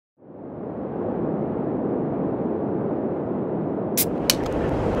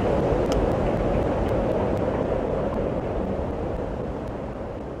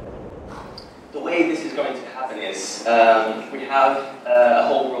have a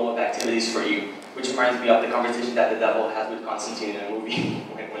whole row of activities for you, which reminds me of the conversation that the devil has with Constantine in a movie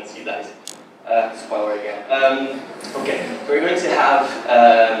once he dies. Spoiler again. Okay, so we're going to have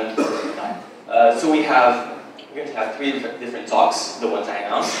we're going to have 3 different talks, the ones I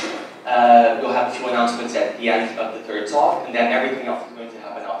announced. We'll have a few announcements at the end of the 3rd talk, and then everything else is going to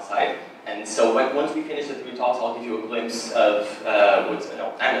happen outside. And so once we finish the 3 talks, I'll give you a glimpse of what's...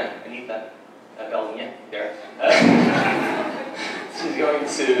 No, Anna, I need that Belgian there. She's going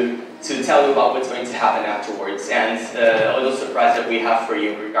to tell you about what's going to happen afterwards, and a little surprise that we have for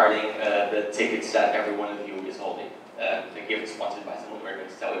you regarding the tickets that every one of you is holding. The gift sponsored by someone we're going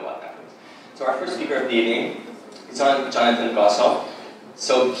to tell you about afterwards. So our first speaker of the evening is Jonathan Gottschall.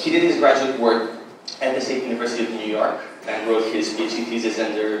 So he did his graduate work at the State University of New York and wrote his PhD thesis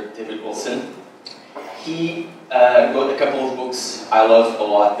under David Wilson. He wrote a couple of books I love a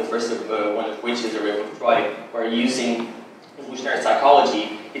lot, the first one of which is A Rape of Troy, where using evolutionary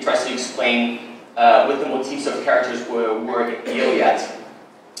psychology, he tries to explain what the motifs of characters were in the Iliad,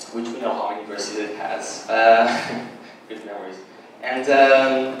 which we know how many verses it has. Good memories.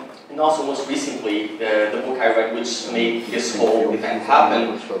 And also, most recently, the book I read, which made this whole event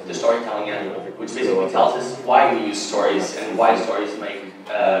happen, The Storytelling Animal, which basically tells us why we use stories and why stories make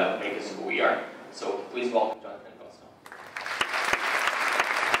us who we are. So please welcome Jonathan Gottschall.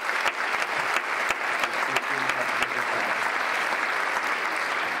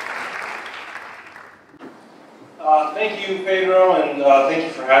 Thank you, Pedro, and thank you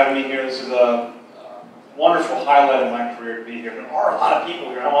for having me here. This is a wonderful highlight of my career to be here. There are a lot of people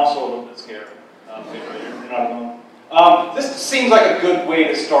here. I'm also a little bit scared. Pedro, you're not alone. This seems like a good way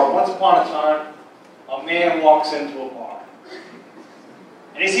to start. Once upon a time, a man walks into a bar.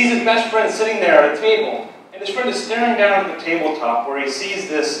 And he sees his best friend sitting there at a table. And his friend is staring down at the tabletop where he sees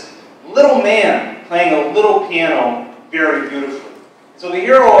this little man playing a little piano very beautifully. So the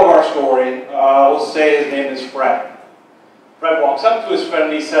hero of our story, we'll say his name is Fred. Fred walks up to his friend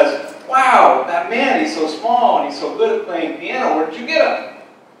and he says, "Wow, that man, he's so small and he's so good at playing piano. Where did you get him?"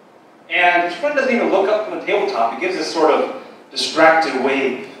 And his friend doesn't even look up from the tabletop. He gives this sort of distracted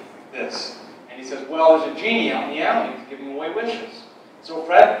wave like this. And he says, "Well, there's a genie out in the alley. He's giving away wishes." So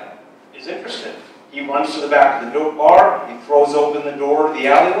Fred is interested. He runs to the back of the bar. He throws open the door to the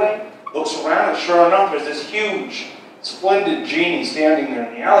alleyway, looks around, and sure enough, there's this huge, splendid genie standing there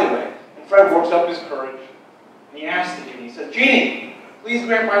in the alleyway. And Fred works up his courage, and he asks the genie, he says, "Genie, please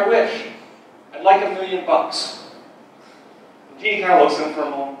grant my wish. I'd like $1 million." The genie kind of looks at him for a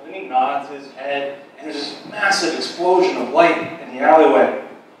moment, and he nods his head, and there's this massive explosion of light in the alleyway.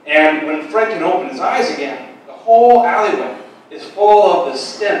 And when Fred can open his eyes again, the whole alleyway is full of the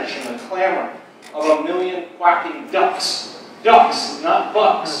stench and the clamor of 1 million quacking ducks. Ducks, not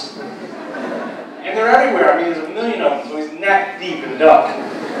bucks. And they're everywhere. I mean, there's 1 million of them, so he's neck deep in duck.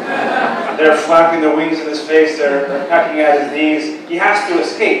 They're flapping their wings in his face, they're pecking at his knees. He has to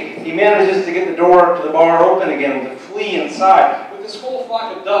escape. He manages to get the door to the bar open again, to flee inside, with this whole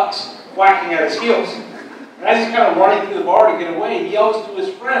flock of ducks quacking at his heels. And as he's kind of running through the bar to get away, he yells to his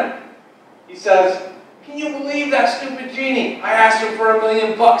friend. He says, "Can you believe that stupid genie? I asked him for $1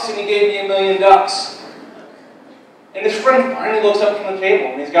 million and he gave me 1 million ducks." And his friend finally looks up from the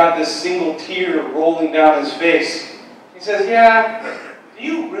table and he's got this single tear rolling down his face. He says, "Yeah, do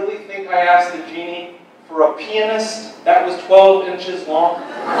you really think I asked the genie for a pianist that was 12 inches long?"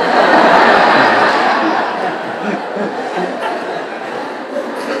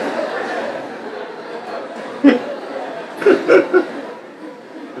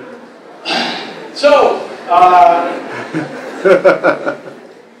 So,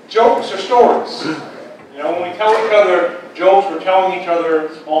 jokes or stories. You know, when we tell each other jokes, we're telling each other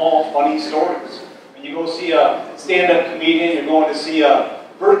small, funny stories. When you go see a stand-up comedian, you're going to see a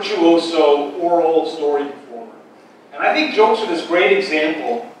virtuoso oral story performer. And I think jokes are this great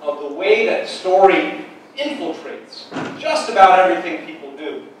example of the way that story infiltrates just about everything people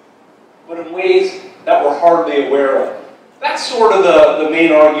do, but in ways that we're hardly aware of. That's sort of the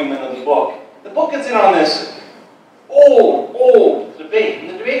main argument of the book. The book gets in on this old debate. And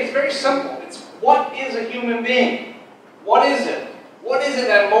the debate is very simple. It's, what is a human being? What is it? What is it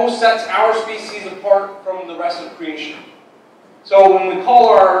that most sets our species apart from the rest of creation? So when we call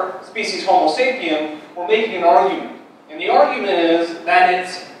our species Homo sapien, we're making an argument. And the argument is that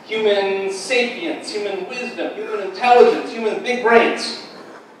it's human sapience, human wisdom, human intelligence, human big brains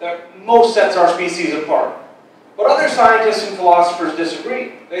that most sets our species apart. But other scientists and philosophers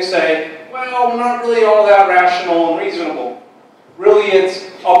disagree. They say, well, we're not really all that rational and reasonable. Really, it's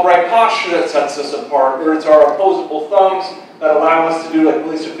upright posture that sets us apart, or it's our opposable thumbs that allow us to do like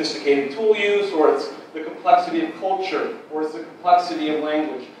really sophisticated tool use, or it's the complexity of culture, or it's the complexity of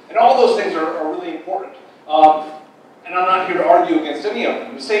language. And all those things are really important. And I'm not here to argue against any of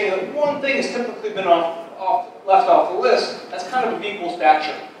them. I'm saying that one thing has typically been left off the list. That's kind of of equal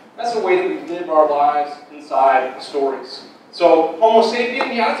stature. That's the way that we live our lives inside the stories. So, Homo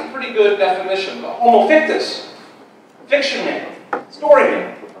sapien, yeah, that's a pretty good definition. But Homo fictus, fiction man, story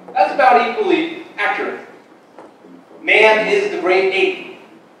man, that's about equally accurate. Man is the great ape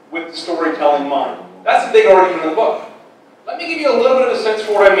with the storytelling mind. That's a big argument in the book. Let me give you a little bit of a sense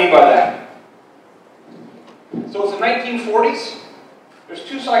for what I mean by that. So it's the 1940s. There's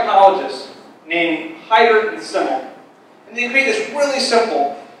two psychologists named Heider and Simmel. And they create this really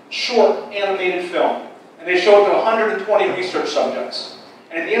simple, short, animated film. And they show it to 120 research subjects.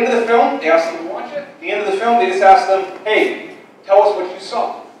 And at the end of the film, they ask them to watch it. At the end of the film, they just ask them, hey, tell us what you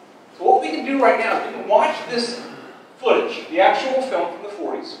saw. So what we can do right now is we can watch this footage, the actual film from the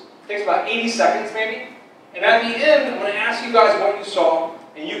 40s. It takes about 80 seconds maybe. And at the end, I'm going to ask you guys what you saw,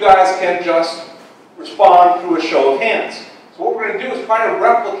 and you guys can just respond through a show of hands. So what we're going to do is try to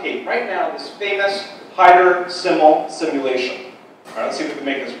replicate right now this famous Heider-Simmel simulation. All right, let's see if we can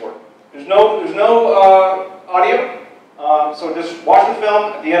make this work. There's no audio, so just watch the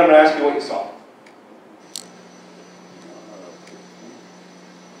film. At the end, I'm going to ask you what you saw.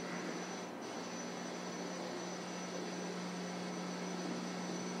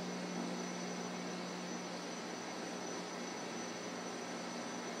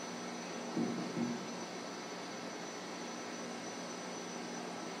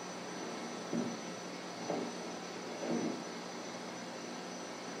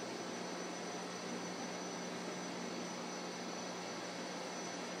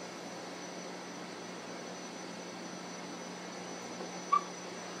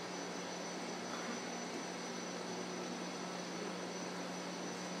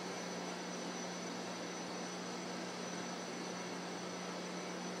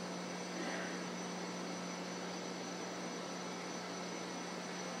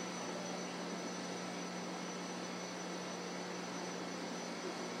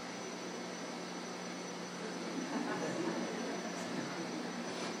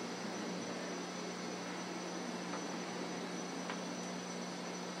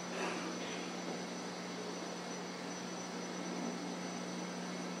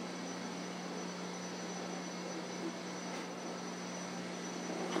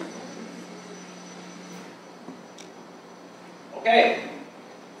 Okay,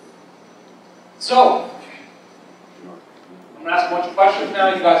 so I'm going to ask a bunch of questions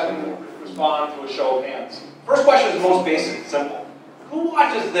now. You guys can respond to a show of hands. First question is the most basic, simple. Who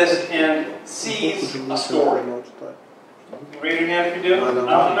watches this and sees a story? Raise your hand if you do.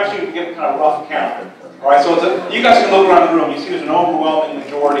 I'm actually going to give a kind of rough count. All right, so you guys can look around the room. You see there's an overwhelming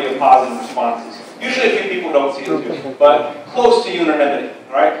majority of positive responses. Usually a few people don't see it too, but close to unanimity.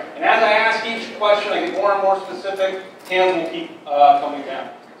 All right, and as I ask each question, I get more and more specific. Hands will keep coming down.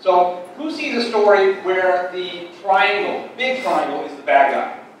 So, who sees a story where the triangle, big triangle, is the bad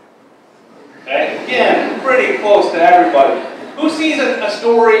guy? Okay, again, pretty close to everybody. Who sees a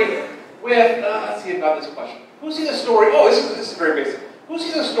story with, let's see about this question. Who sees a story, oh, this is very basic. Who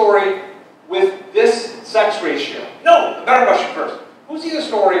sees a story with this sex ratio? No, a better question first. Who sees a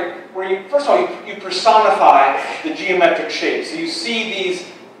story where you, first of all, you personify the geometric shapes. So you see these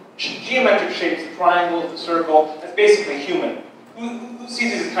geometric shapes, the triangle, the circle, that's basically human. Who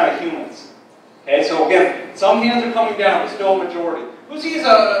sees these as kind of humans? Okay, so again, some hands are coming down, but still a majority. Who sees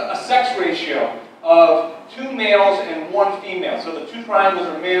a sex ratio of 2 males and 1 female? So the 2 triangles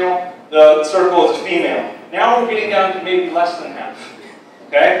are male, the circle is female. Now we're getting down to maybe less than half.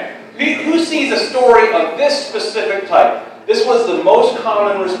 Okay? Who sees a story of this specific type? This was the most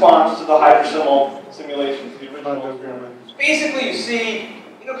common response to the Heider-Simmel simulations, the original experiment. Basically, you see,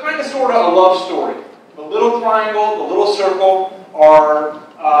 kind of sort of a love story. The little triangle, the little circle are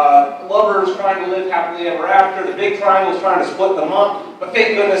lovers trying to live happily ever after. The big triangle is trying to split them up, but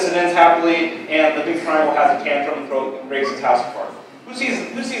thank goodness it ends happily, and the big triangle has a tantrum and breaks its house apart. Who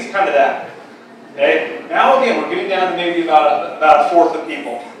sees kind of that? Okay. Now again, we're getting down to maybe about a fourth of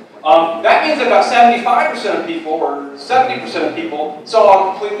people. That means that about 75% of people, or 70% of people, saw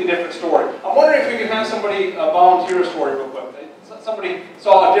a completely different story. I'm wondering if we can have somebody volunteer a story real quick. Somebody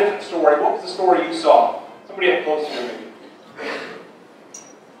saw a different story. What was the story you saw? Somebody up close here,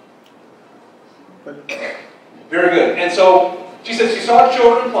 maybe. Very good. And so, she said she saw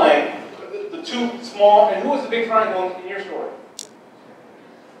children playing, the 2 small, and who was the big triangle in your story?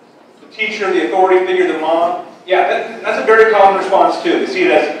 The teacher, the authority figure, the mom. Yeah, that's a very common response too. You see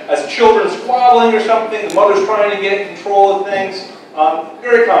it as children squabbling or something, the mother's trying to get control of things.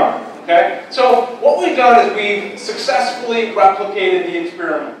 Very common. Okay? So what we've done is we've successfully replicated the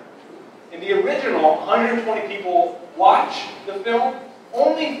experiment. In the original, 120 people watch the film.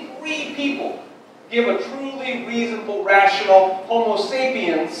 Only 3 people give a truly reasonable, rational, Homo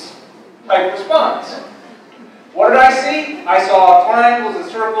sapiens type response. What did I see? I saw triangles and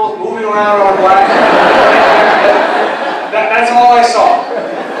circles moving around on black. That's all I saw.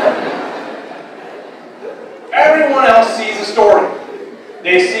 Everyone else sees a story.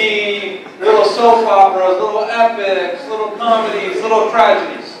 They see little soap operas, little epics, little comedies, little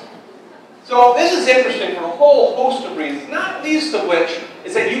tragedies. So this is interesting for a whole host of reasons, not least of which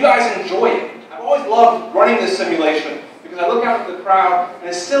is that you guys enjoy it. I've always loved running this simulation because I look out at the crowd and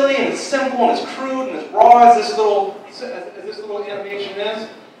it's silly and it's simple and it's crude and as raw as this little animation is.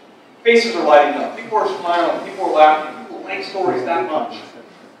 Faces are lighting up. People are smiling. People are laughing. People like stories that much.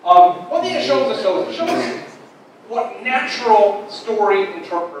 One thing it shows us, though, is it shows us what natural story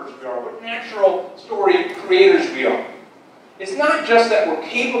interpreters we are, what natural story creators we are. It's not just that we're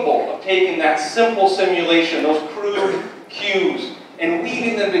capable of taking that simple simulation, those crude cues, and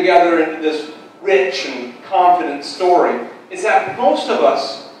weaving them together into this rich and confident story. It's that most of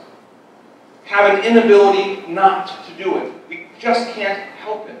us have an inability not to do it. We just can't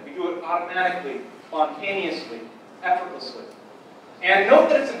help it. We do it automatically, spontaneously, effortlessly. And note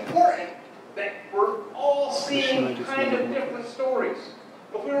that it's important that we're all seeing kind of different stories.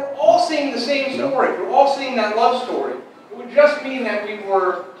 If we were all seeing the same story, if we were all seeing that love story, it would just mean that we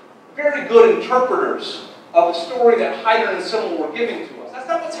were very good interpreters of the story that Hyder and Simmel were giving to us. That's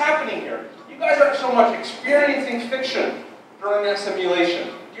not what's happening here. You guys aren't so much experiencing fiction during that simulation.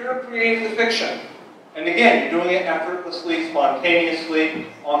 You're creating the fiction. And again, you're doing it effortlessly, spontaneously,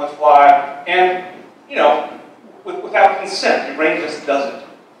 on the fly, and, you know, without consent. Your brain just does it.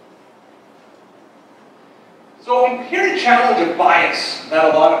 So I'm here to challenge a bias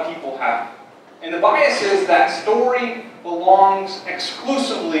that a lot of people have. And the bias is that story belongs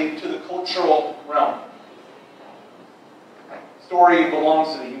exclusively to the cultural realm. Story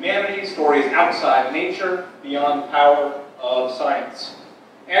belongs to the humanities. Story is outside nature, beyond the power of science.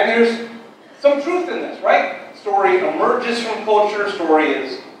 And there's some truth in this, right? Story emerges from culture. Story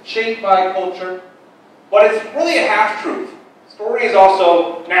is shaped by culture. But it's really a half-truth. Story is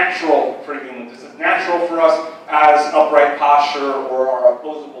also natural for humans. It's as natural for us as upright posture or our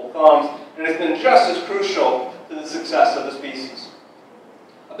opposable thumbs. And it's been just as crucial to the success of the species.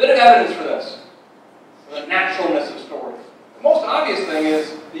 A bit of evidence for this, the naturalness of stories. The most obvious thing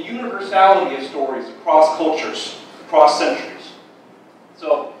is the universality of stories across cultures, across centuries.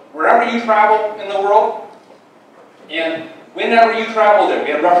 So wherever you travel in the world, and whenever you travel there,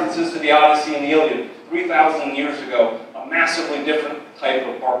 we have references to the Odyssey and the Iliad, 3,000 years ago, a massively different type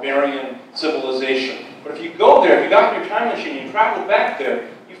of barbarian civilization. But if you go there, if you got your time machine and you travel back there,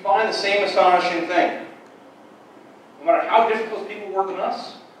 you find the same astonishing thing. No matter how difficult people were than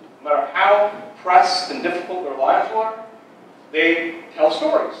us, no matter how pressed and difficult their lives were, they tell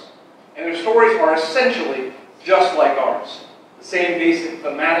stories. And their stories are essentially just like ours. The same basic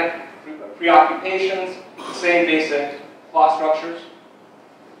thematic preoccupations, the same basic plot structures.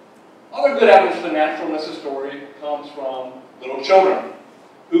 Other good evidence for the naturalness of story comes from little children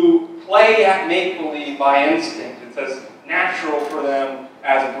who play at make-believe by instinct. It's as natural for them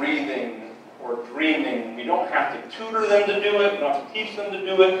as breathing or dreaming. We don't have to tutor them to do it. We don't have to teach them to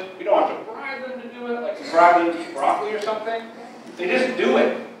do it. We don't have to bribe them to do it, like you bribe them to eat broccoli or something. They just do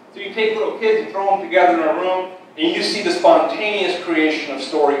it. So you take little kids and throw them together in a room, and you see the spontaneous creation of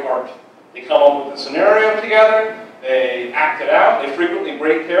story art. They come up with a scenario together, they act it out, they frequently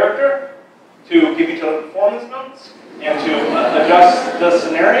break character to give each other performance notes and to adjust the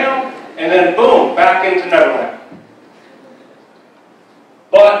scenario, and then boom, back into Neverland.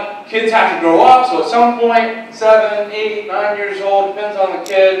 But kids have to grow up, so at some point, 7, 8, 9 years old, depends on the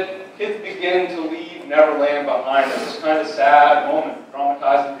kid, kids begin to leave Neverland behind them. It's kind of sad moment,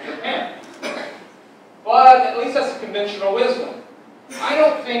 dramatizing Peter Pan. But at least that's a conventional wisdom. I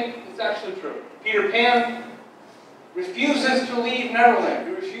don't think it's actually true. Peter Pan refuses to leave Neverland.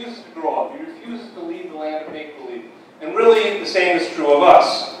 He refuses to grow up. He refuses to leave the land of make-believe. And really, the same is true of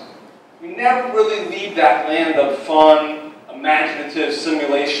us. We never really leave that land of fun, imaginative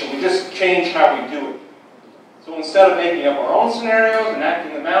simulation. We just change how we do it. So instead of making up our own scenarios and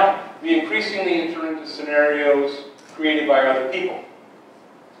acting them out, we increasingly enter into scenarios created by other people.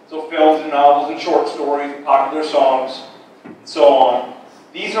 So films and novels and short stories and popular songs and so on.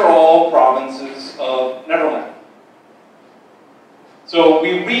 These are all provinces of Neverland. So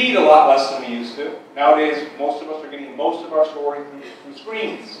we read a lot less than we used to. Nowadays, most of us are getting most of our stories through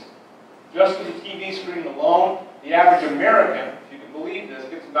screens. Just for the TV screen alone, the average American, if you can believe this,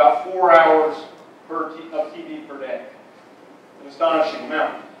 gets about 4 hours of TV per day. An astonishing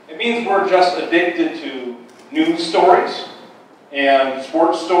amount. It means we're just addicted to news stories, and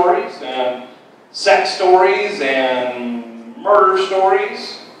sports stories, and sex stories, and murder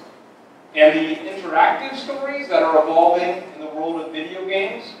stories, and the interactive stories that are evolving in the world of video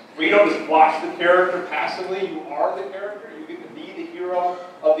games, where you don't just watch the character passively, you are the character, you get to be the hero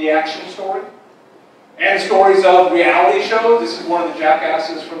of the action story. And stories of reality shows. This is one of the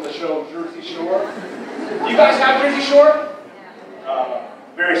jackasses from the show Jersey Shore. Do you guys have Jersey Shore?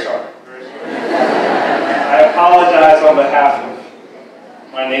 Very sorry. Very sorry. I apologize on behalf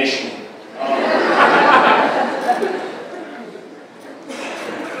of my nation.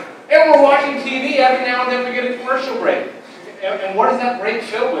 And we're watching TV, every now and then we get a commercial break. And what is that break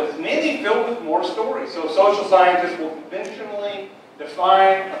filled with? It's mainly filled with more stories. So social scientists will conventionally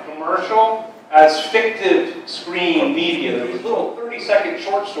define a commercial as fictive screen media. They're these little 30-second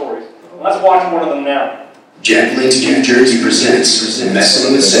short stories. Let's watch one of them now. Jack Link's New Jersey presents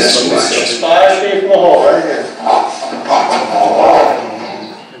Messing with Sasquatch. 5 feet from the hole, right here.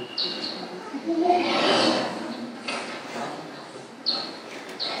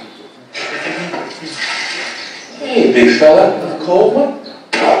 Hey, big fella, a cold one?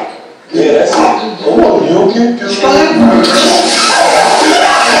 Yeah, that's it. Oh, you okay? Just fine.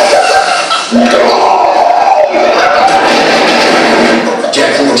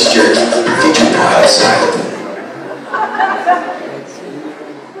 Jack Link's Jerky, featured outside.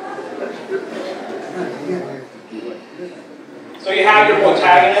 So you have your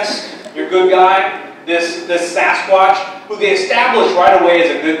protagonist, your good guy, this Sasquatch, who they establish right away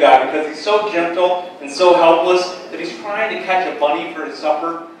as a good guy because he's so gentle and so helpless that he's trying to catch a bunny for his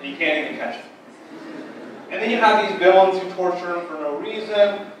supper and he can't even catch it. And then you have these villains who torture him for no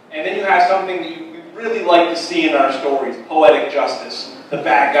reason, and then you have something that you really like to see in our stories, poetic justice. The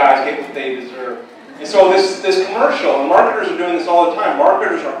bad guys get what they deserve. And so this commercial, and marketers are doing this all the time,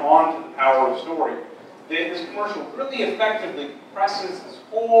 marketers are on to the power of story. This commercial really effectively presses this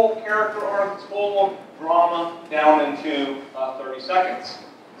whole character arc, this whole drama down into 30 seconds.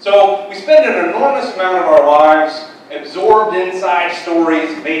 So we spend an enormous amount of our lives absorbed inside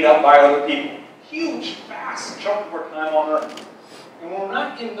stories made up by other people. Huge, vast chunk of our time on Earth. And when we're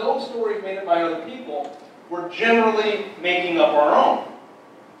not in those stories made up by other people, we're generally making up our own.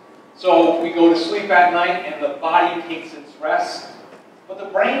 So we go to sleep at night and the body takes its rest, but the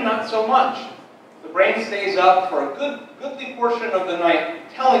brain not so much. The brain stays up for a goodly portion of the night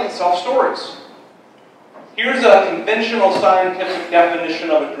telling itself stories. Here's a conventional scientific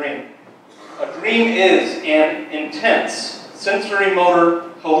definition of a dream. A dream is an intense sensory motor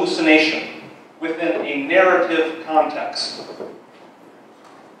hallucination within a narrative context.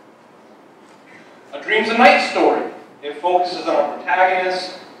 A dream's a night story. It focuses on a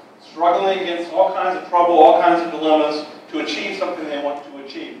protagonist struggling against all kinds of trouble, all kinds of dilemmas to achieve something they want to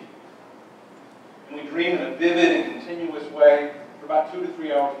achieve. And we dream in a vivid and continuous way for about 2 to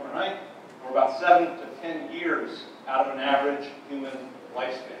 3 hours per night, or about 7 to 10 years out of an average human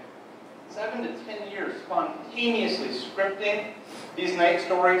lifespan. 7 to 10 years spontaneously scripting these night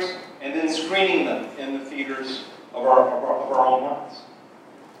stories and then screening them in the theaters of our own minds.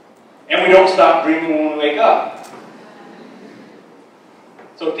 And we don't stop dreaming when we wake up.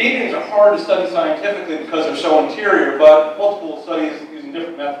 So daydreams are hard to study scientifically because they're so interior, but multiple studies using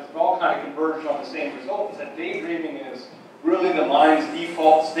different methods have all kind of converged on the same result, is that daydreaming is really the mind's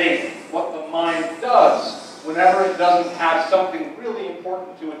default state. What the mind does whenever it doesn't have something really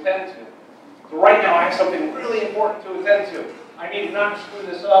important to attend to. So right now I have something really important to attend to. I need to not screw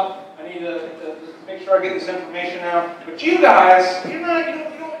this up. I need to make sure I get this information out. But you guys,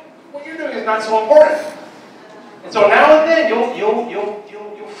 what you're doing is not so important. And so now and then you'll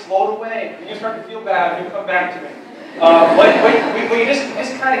float away, and you start to feel bad, and you come back to me. But you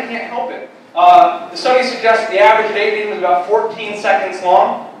just kind of can't help it. The study suggests the average daydream is about 14 seconds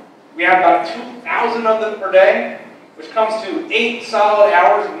long. We have about 2,000 of them per day, which comes to 8 solid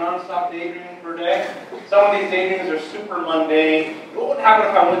hours of nonstop daydreaming per day. Some of these daydreams are super mundane. What would happen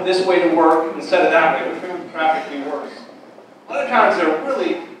if I went this way to work instead of that way? Which way would traffic be worse? Other times they're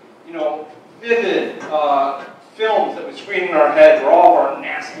really, vivid films that we screen in our head where all of our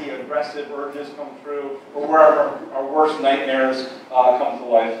nasty, aggressive urges come through, or where our worst nightmares come to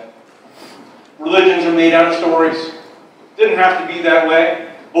life. Religions are made out of stories. Didn't have to be that way.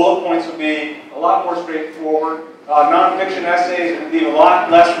 Bullet points would be a lot more straightforward. Non-fiction essays would leave a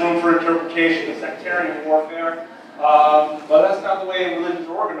lot less room for interpretation and sectarian warfare. But that's not the way religions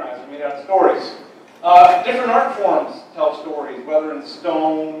are organized. They're made out of stories. Different art forms tell stories, whether in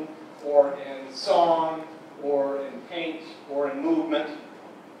stone, or in song, or in paint, or in movement.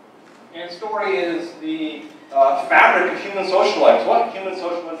 And story is the fabric of human social life. It's what human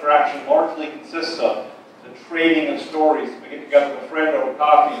social interaction largely consists of. The trading of stories. We get together with a friend over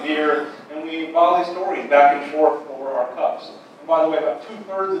coffee, beer, and we volley stories back and forth over our cups. And by the way, about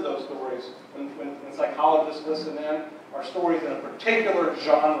 2/3 of those stories, when psychologists listen in, are stories in a particular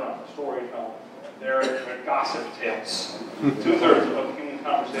genre of storytelling. They're gossip tales. 2/3 of a human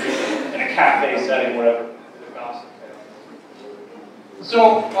conversation in a cafe setting, whatever, is a gossip tale.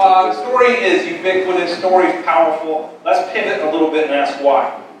 So, story is ubiquitous, story is powerful. Let's pivot a little bit and ask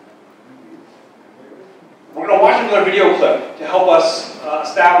why. We're going to watch another video clip to help us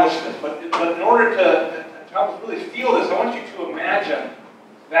establish this. But in order to help us really feel this, I want you to imagine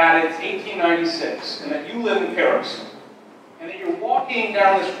that it's 1896 and that you live in Paris. And that you're walking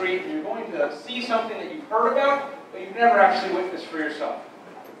down the street and you're going to see something that you've heard about, but you've never actually witnessed for yourself.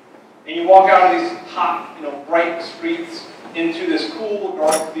 And you walk out of these hot, bright streets into this cool,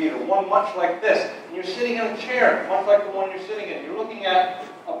 dark theater, one much like this. And you're sitting in a chair, much like the one you're sitting in. You're looking at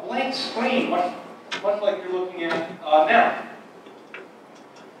a blank screen, much like you're looking at now.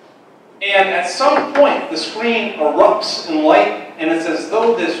 And at some point, the screen erupts in light, and it's as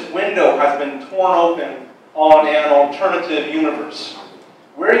though this window has been torn open on an alternative universe.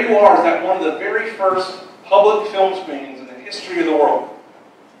 Where you are is at one of the very first public film screenings in the history of the world.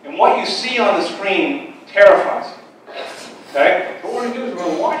 And what you see on the screen terrifies you. Okay? So what we're going to do is we're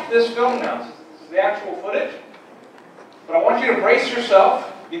going to watch this film now. This is the actual footage. But I want you to brace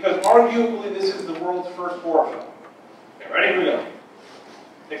yourself, because arguably this is the world's first horror film. Okay, ready? Here we go.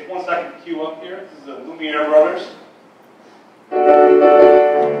 Takes 1 second to cue up here. This is the Lumiere brothers.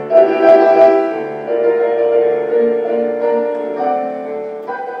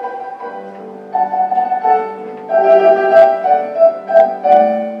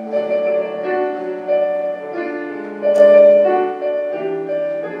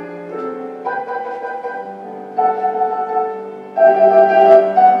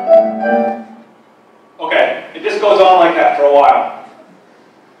 Okay, it just goes on like that for a while.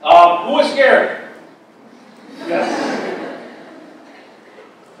 Who is scared? Yes.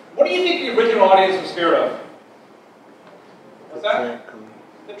 What do you think the original audience was scared of? What's that?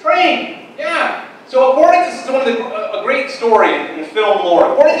 The train. Yeah. So according to this is one of a great story in film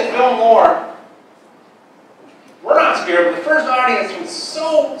lore. According to film lore, we're not scared, but the first audience was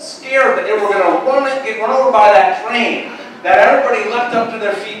so scared that they were going to get run over by that train that everybody leapt up to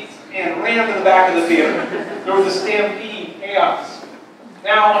their feet and ran to the back of the theater. There was a stampede, chaos.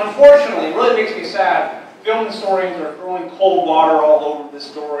 Now, unfortunately, it really makes me sad. Film historians are throwing cold water all over this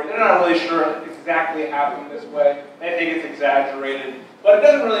story. They're not really sure it exactly happened this way. They think it's exaggerated. But it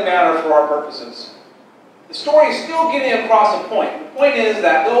doesn't really matter for our purposes. The story is still getting across a point. The point is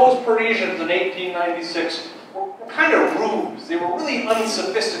that those Parisians in 1896 were kind of rubes. They were really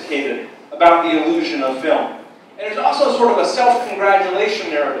unsophisticated about the illusion of film. And there's also sort of a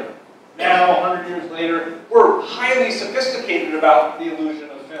self-congratulation narrative. Now, 100 years later, we're highly sophisticated about the illusion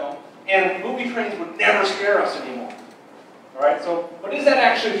of film, and movie trains would never scare us anymore. All right, so, but is that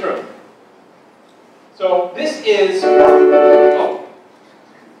actually true? So, this is, is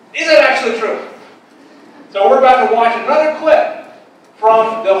that actually true? So, we're about to watch another clip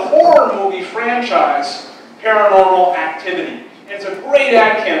from the horror movie franchise, Paranormal Activity. And it's a great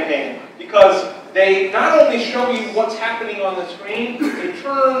ad campaign, because they not only show you what's happening on the screen, they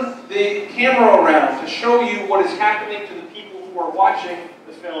turn the camera around to show you what is happening to the people who are watching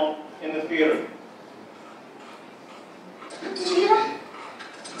the film in the theater. Did you hear that?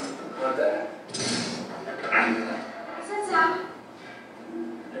 What the? What's that sound?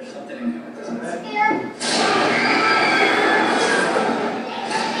 There's something in here. What is that? Scared.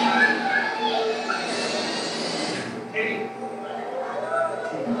 Katie?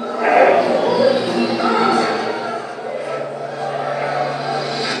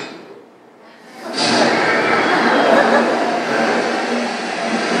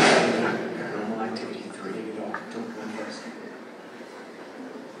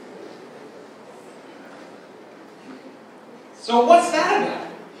 So what's that about?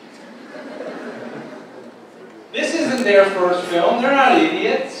 This isn't their first film. They're not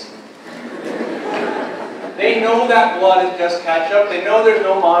idiots. They know that blood is just ketchup. They know there's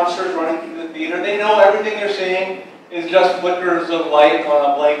no monsters running through the theater. They know everything they're seeing is just flickers of light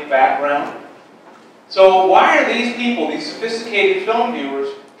on a blank background. So why are these people, these sophisticated film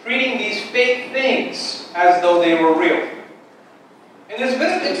viewers, treating these fake things as though they were real? And there's a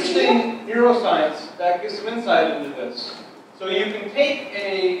bit of interesting neuroscience that gives some insight into this. So you can take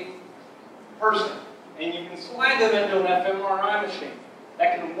a person and you can slide them into an fMRI machine.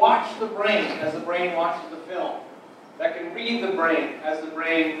 that can watch the brain as the brain watches the film, that can read the brain as the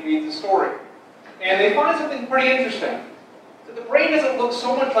brain reads the story. And they find something pretty interesting, that the brain doesn't look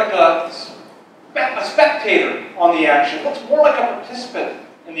so much like a spectator on the action. It looks more like a participant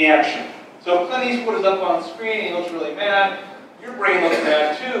in the action. So if Clint Eastwood is up on screen and he looks really mad, your brain looks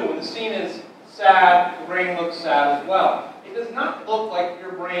mad too. When the scene is sad, the brain looks sad as well. It does not look like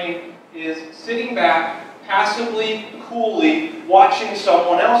your brain is sitting back, passively, coolly, watching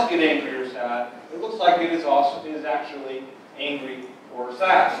someone else get angry or sad. It looks like it is actually angry or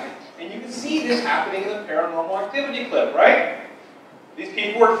sad. And you can see this happening in the Paranormal Activity clip, right? These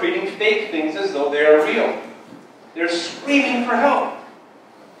people are treating fake things as though they are real. They're screaming for help.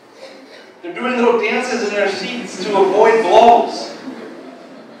 They're doing little dances in their seats to avoid blows.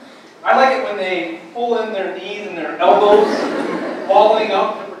 I like it when they pull in their knees and their elbows, falling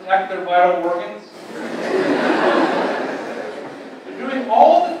up to protect their vital organs. They're doing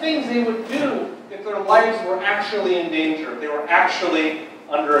all the things they would do if their lives were actually in danger, if they were actually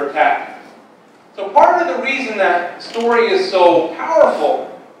under attack. So part of the reason that story is so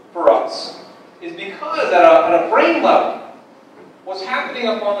powerful for us is because at a brain level, what's happening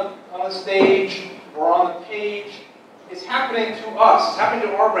up on the stage or on the page is happening to us, it's happening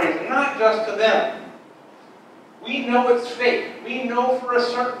to our brains, not just to them. We know it's fake. We know for a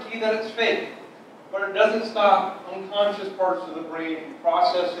certainty that it's fake. But it doesn't stop unconscious parts of the brain from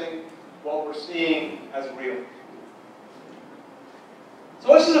processing what we're seeing as real.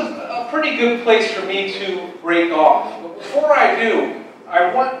 So this is a pretty good place for me to break off. But before I do,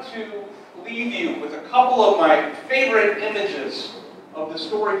 I want to leave you with a couple of my favorite images of the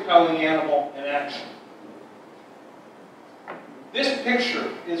storytelling animal in action. This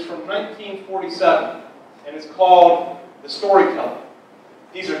picture is from 1947, and it's called The Storyteller.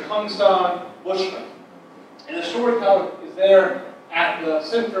 These are Kungsan Bushmen. And the storyteller is there at the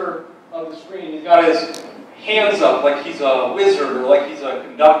center of the screen. He's got his hands up like he's a wizard or like he's a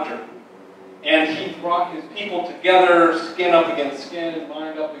conductor. And he brought his people together, skin up against skin,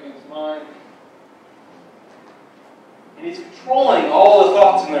 mind up against mind. And he's controlling all the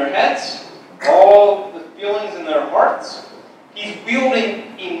thoughts in their heads, all the feelings in their hearts. He's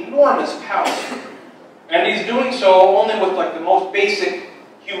wielding enormous power. And he's doing so only with like the most basic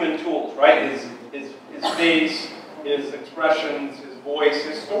human tools, right? His face, his expressions, his voice,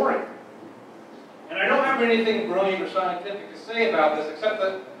 his story. And I don't have anything brilliant or scientific to say about this, except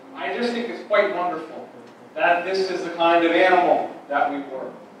that I just think it's quite wonderful that this is the kind of animal that we were.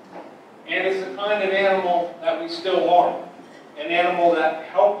 And it's the kind of animal that we still are. An animal that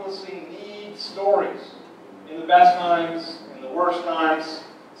helplessly needs stories in the best times, in the worst times.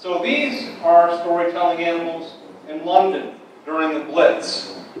 So these are storytelling animals in London during the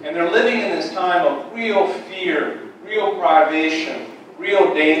Blitz. And they're living in this time of real fear, real privation,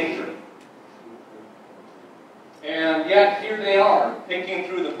 real danger. And yet here they are, picking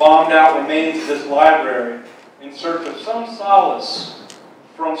through the bombed out remains of this library in search of some solace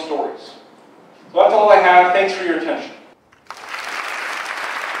from stories. So that's all I have. Thanks for your attention.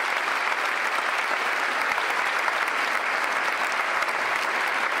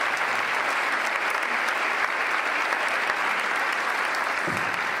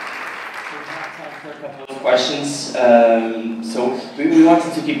 Questions. So we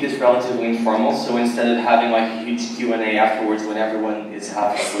wanted to keep this relatively informal, so instead of having like a huge Q&A afterwards when everyone is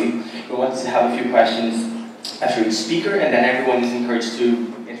half asleep, we wanted to have a few questions after each speaker, and then everyone is encouraged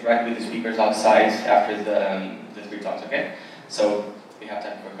to interact with the speakers outside after the three talks, okay? So we have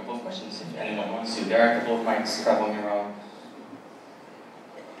time for a couple of questions if anyone wants to. There are a couple of mics traveling around.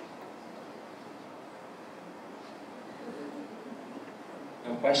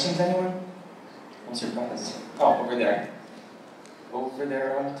 No questions, anyone? What's your preference? Oh, over there. Over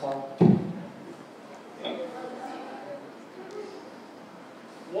there on the top. Yeah.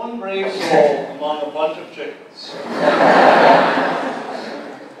 One brave soul among a bunch of chickens.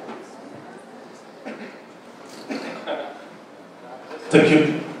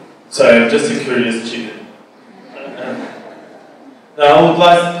 Sorry, I'm just a curious chicken. Now I would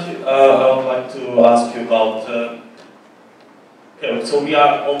like to ask you about. Okay, so we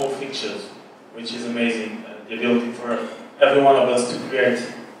are homo fictions, which is amazing. The ability for every one of us to create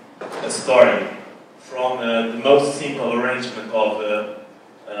a story from the most simple arrangement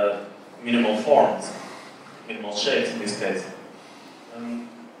of minimal forms, minimal shapes in this case.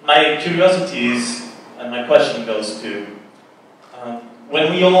 My curiosity is, and my question goes to,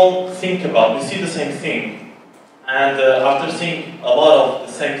 when we all think about, we see the same thing, and after seeing a lot of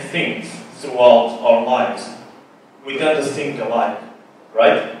the same things throughout our lives, we tend to think alike,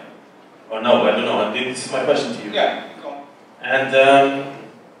 right? Or no, I don't know. This is my question to you. Yeah, go on. And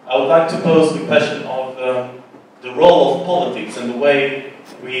I would like to pose the question of the role of politics and the way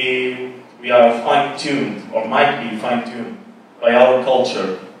we are fine-tuned, or might be fine-tuned, by our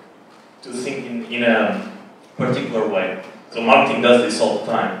culture to think in a particular way. So marketing does this all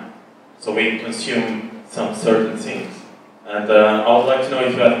the time. So we consume some certain things. And I would like to know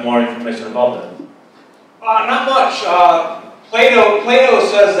if you have more information about that. Not much. Plato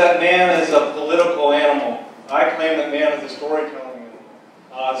says that man is a political animal. I claim that man is a storytelling animal.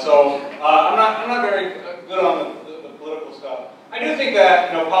 I'm not very good on the political stuff. I do think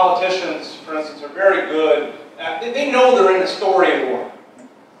that politicians, for instance, are very good at, they know they're in a story war.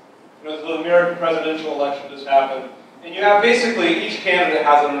 The American presidential election just happened, and you have basically each candidate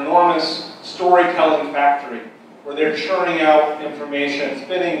has an enormous storytelling factory where they're churning out information,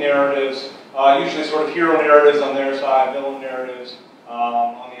 spinning narratives, usually sort of hero narratives on their side, villain narratives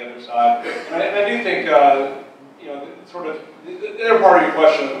on the other side. And I do think, sort of the other part of your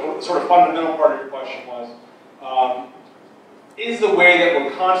question, or sort of fundamental part of your question was, is the way that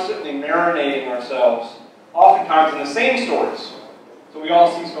we're constantly marinating ourselves, oftentimes in the same stories. So we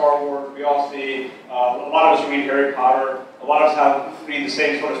all see Star Wars, we all see, a lot of us read Harry Potter, a lot of us read the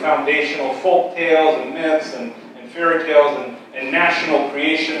same sort of foundational folk tales and myths and fairy tales and national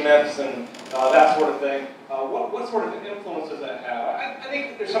creation myths and that sort of thing. What sort of influence does that have? I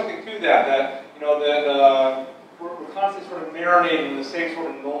think that there's something to that we're constantly sort of marinating in the same sort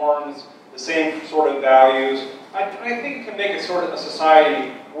of norms, the same sort of values. I think it can make a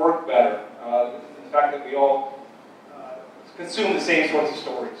society work better. The fact that we all consume the same sorts of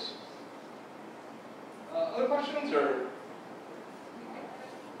stories. Other questions or?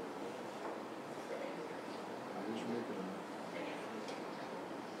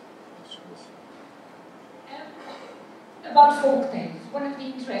 About folk tales, one of the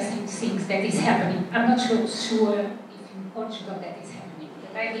interesting things that is happening, I'm not sure if in Portugal that is happening,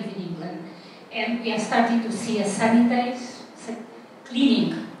 but I live in England, and we are starting to see a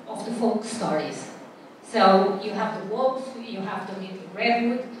cleaning of the folk stories. So you have the wolf, you have the little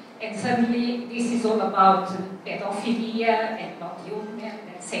redwood, and suddenly this is all about pedophilia and about young men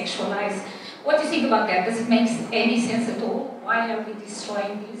and sexualized. What do you think about that? Does it make any sense at all? Why are we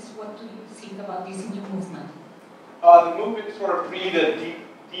destroying this? What do you think about this new movement? The movement sort of read a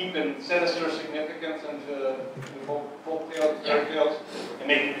deep and sinister significance into folk tales, fairy tales, and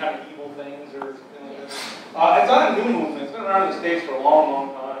making kind of evil things or something like that. It's not a new movement. It's been around in the States for a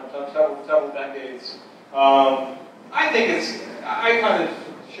long time, several decades. I think I kind of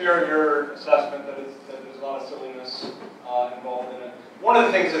share your assessment that there's a lot of silliness involved in it. One of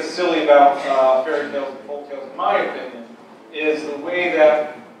the things that's silly about fairy tales and folk tales, in my opinion, is the way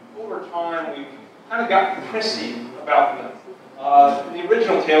that over time we've kind of gotten prissy about them. The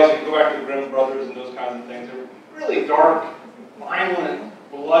original tales, you go back to the Grimm brothers and those kinds of things, they're really dark, violent,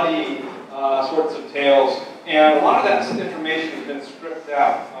 bloody sorts of tales, and a lot of that information has been stripped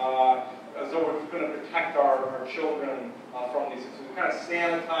out, as though we're going to protect our children from these things. So we kind of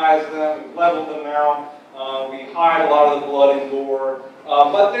sanitize them, we level them out, we hide a lot of the blood and gore,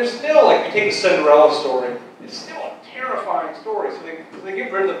 but there's still, like, you take the Cinderella story, it's still a terrifying story. So they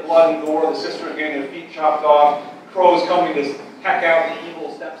get rid of the blood and gore, the sisters getting their feet chopped off, crows coming to peck out the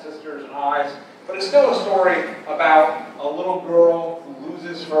evil stepsisters' eyes. But it's still a story about a little girl who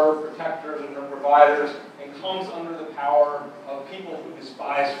loses her protectors and her providers and comes under the power of people who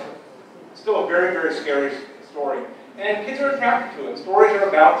despise her. It's still a very, very scary story. And kids are attracted to it. Stories are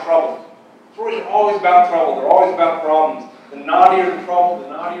about trouble. Stories are always about trouble. They're always about problems. The naughtier the trouble, the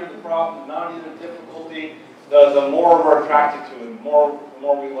naughtier the problem, the naughtier the difficulty, the more we're attracted to it, the more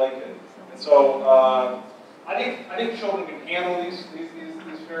we like it. And so I think children can handle these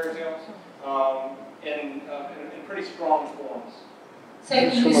fairy tales in pretty strong forms. So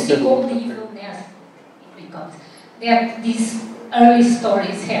you see all the evilness because that these early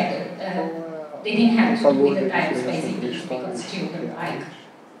stories had they didn't have to do with the times basically because children like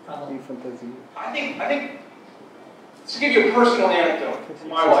trouble. I think to give you a personal anecdote from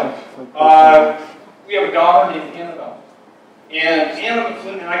my life. We have a daughter named Annabelle.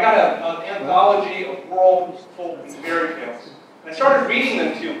 And I got an anthology of world folk and fairy tales. And I started reading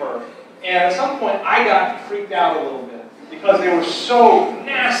them to her. And at some point, I got freaked out a little bit because they were so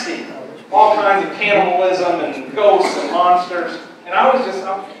nasty. All kinds of cannibalism and ghosts and monsters. And I thought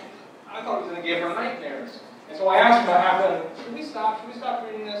it was going to give her nightmares. And so I asked her about halfway, should we stop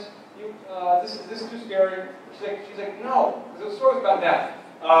reading this? This is too scary. She's like, no, because the story's about death.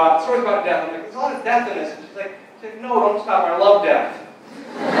 Stories about death. I'm like, there's a lot of death in this. And she's like, no, don't stop. I love death.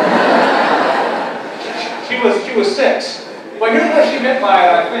 she was 6. But here's what she meant by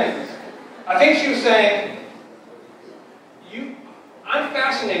it, I think. I think she was saying, you I'm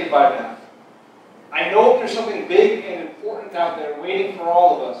fascinated by math. I know there's something big and important out there waiting for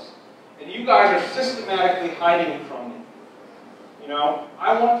all of us. And you guys are systematically hiding it from me. You know,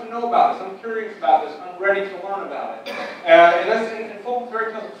 I want to know about this. I'm curious about this. I'm ready to learn about it. And folk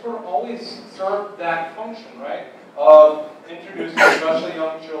fairy tales sort of always serve that function, right? Of introducing especially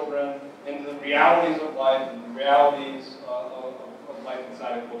young children into the realities of life and the realities of life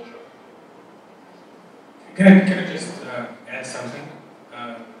inside a culture. Can I just add something?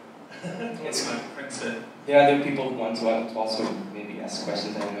 It's my friend said. There are other people who want to also maybe ask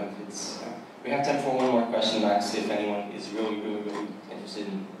questions. I don't know if it's... we have time for one more question, Max, if anyone is really interested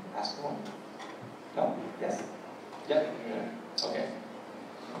in asking one. No? Yes? Yeah? Okay.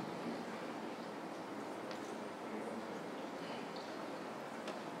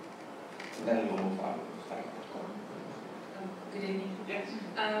 Then we'll move on. Good evening. Yes.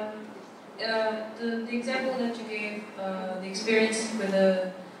 The example that you gave, the experience with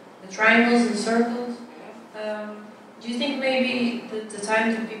the triangles and circles, do you think maybe the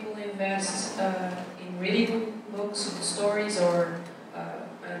time that people invest in reading books, stories, or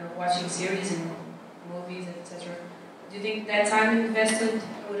I don't know, watching series and movies, etc., do you think that time invested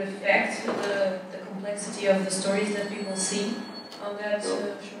would affect the complexity of the stories that people see on that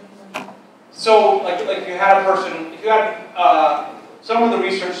show? So, like if you had a person, if you had some of the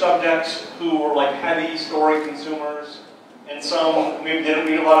research subjects who were like heavy story consumers, and some who maybe didn't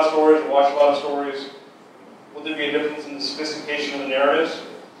read a lot of stories or watch a lot of stories, would there be a difference in the sophistication of the narratives?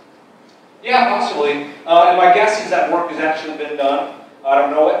 Yeah, possibly. And my guess is that work has actually been done. I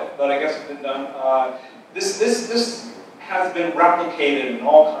don't know it, but I guess it's been done. This has been replicated in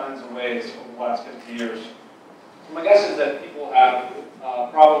all kinds of ways over the last 50 years. So my guess is that people have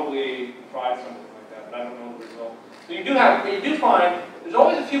probably tried something like that, but I don't know the result. So you do find there's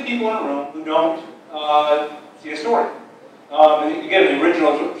always a few people in a room who don't see a story. Again, the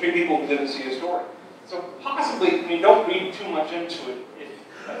original 3 people who didn't see a story. So possibly, I mean, don't read too much into it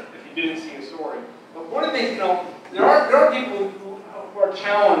if you didn't see a story. But one of the things, you know, there are people who are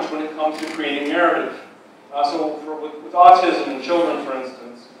challenged when it comes to creating narrative. With autism in children, for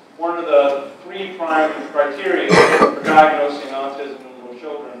instance, one of the 3 primary criteria for diagnosing autism in little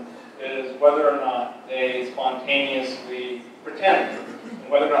children is whether or not they spontaneously pretend, and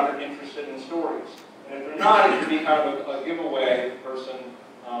whether or not they're interested in stories. And if they're not, it can be kind of a giveaway the person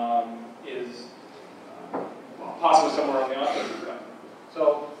is possibly somewhere on the autism spectrum.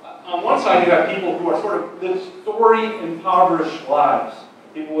 So on one side, you have people who are sort of live story-impoverished lives,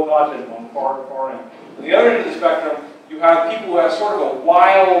 people with autism on the far end. On the other end of the spectrum, you have people who have sort of a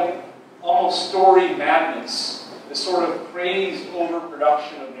wild, almost story madness, this sort of crazed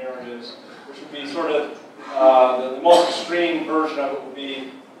overproduction of narratives, which would be sort of the most extreme version of it would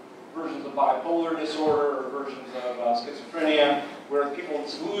be versions of bipolar disorder or versions of schizophrenia, where people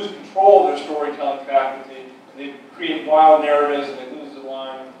lose control of their storytelling faculty, and they create wild narratives, and they lose the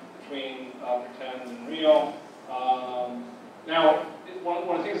line between pretend and real. Now, one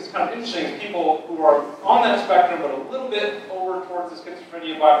of the things that's kind of interesting is people who are on that spectrum, but a little bit over towards the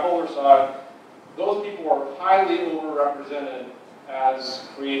schizophrenia bipolar side, those people are highly overrepresented as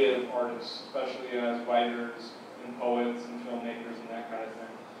creative artists, especially as writers and poets and filmmakers and that kind of thing.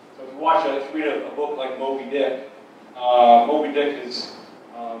 So if you read a book like Moby Dick, Moby Dick is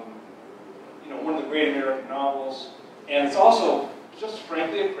one of the great American novels, and it's also just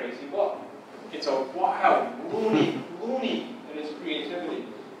frankly a crazy book. It's a wild, loony in its creativity.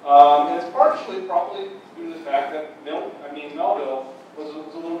 And it's partially probably due to the fact that Melville was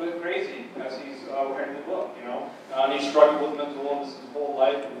a little bit crazy as he's writing the book, you know. And he struggled with mental illness his whole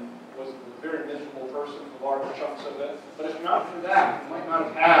life and was a very miserable person for large chunks of it. But if not for that, he might not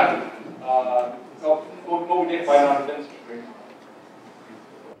have had